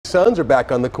Suns are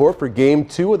back on the court for Game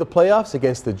 2 of the playoffs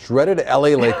against the dreaded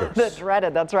LA Lakers. The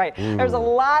dreaded, that's right. There's a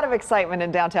lot of excitement in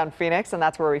downtown Phoenix, and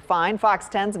that's where we find Fox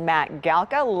 10's Matt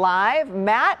Galka live.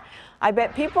 Matt, I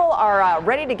bet people are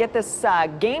ready to get this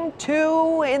Game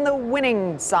 2 in the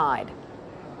winning side.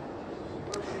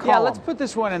 Yeah, let's put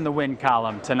this one in the win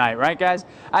column tonight, right, guys?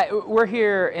 We're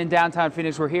here in downtown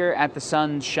Phoenix. We're here at the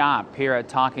Suns shop here at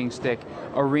Talking Stick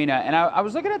Arena. And I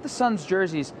was looking at the Suns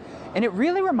jerseys, and it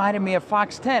really reminded me of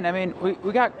Fox 10. I mean,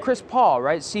 we got Chris Paul,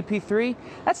 right? CP3.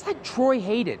 That's like Troy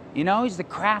Hayden. You know, he's the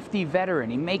crafty veteran.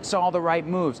 He makes all the right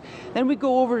moves. Then we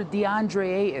go over to DeAndre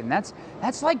Ayton.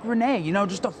 That's like Renee, you know,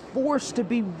 just a force to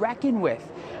be reckoned with.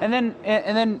 And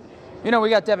then you know,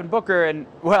 we got Devin Booker, and,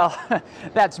 well,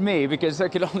 that's me, because there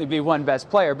could only be one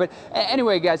best player. But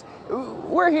anyway, guys,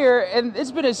 we're here, and it's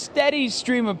been a steady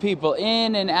stream of people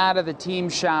in and out of the team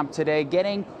shop today,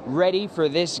 getting ready for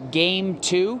this Game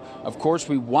 2. Of course,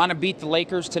 we want to beat the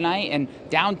Lakers tonight, and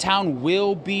downtown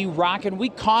will be rocking. We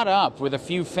caught up with a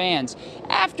few fans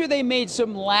after they made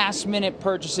some last-minute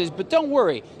purchases, but don't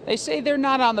worry. They say they're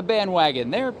not on the bandwagon.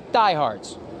 They're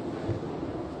diehards.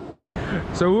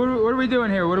 So what are we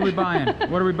doing here? What are we buying?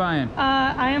 What are we buying?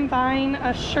 I am buying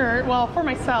a shirt, well, for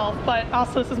myself, but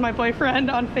also this is my boyfriend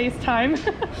on FaceTime,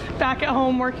 back at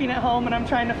home, working at home, and I'm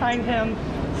trying to find him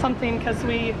something because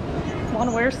we want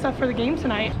to wear stuff for the game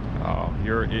tonight. Oh,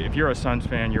 if you're a Suns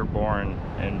fan, you're born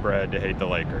and bred to hate the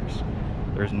Lakers.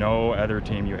 There's no other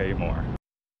team you hate more.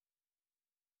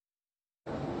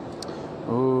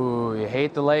 Ooh, you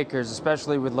hate the Lakers,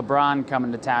 especially with LeBron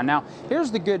coming to town. Now,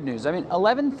 here's the good news. I mean,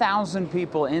 11,000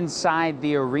 people inside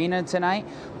the arena tonight,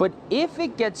 but if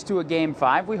it gets to a Game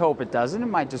 5, we hope it doesn't. It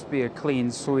might just be a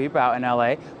clean sweep out in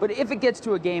LA. But if it gets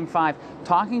to a Game 5,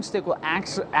 Talking Stick will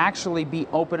actually be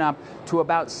open up to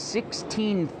about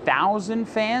 16,000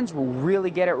 fans. We'll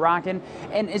really get it rocking.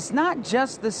 And it's not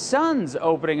just the Suns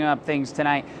opening up things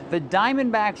tonight. The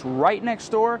Diamondbacks right next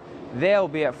door, they'll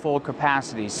be at full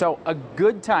capacity. So a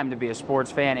good time to be a sports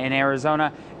fan in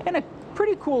Arizona, and a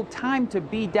pretty cool time to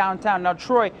be downtown. Now,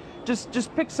 Troy,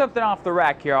 just pick something off the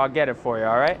rack here. I'll get it for you,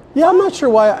 all right? Yeah, I'm not sure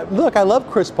why. Look, I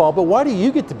love Chris Paul, but why do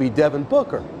you get to be Devin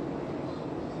Booker?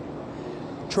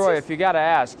 Troy, if you got to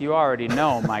ask, you already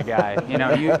know, my guy. You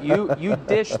know, you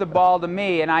dish the ball to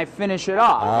me, and I finish it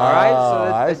off, all right?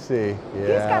 So I see. Yeah. He's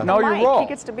got the mic. He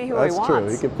gets to be who he wants. That's true.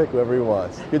 He can pick whoever he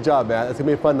wants. Good job, Matt. It's going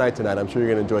to be a fun night tonight. I'm sure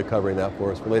you're going to enjoy covering that for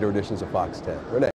us for later editions of Fox 10. Renee.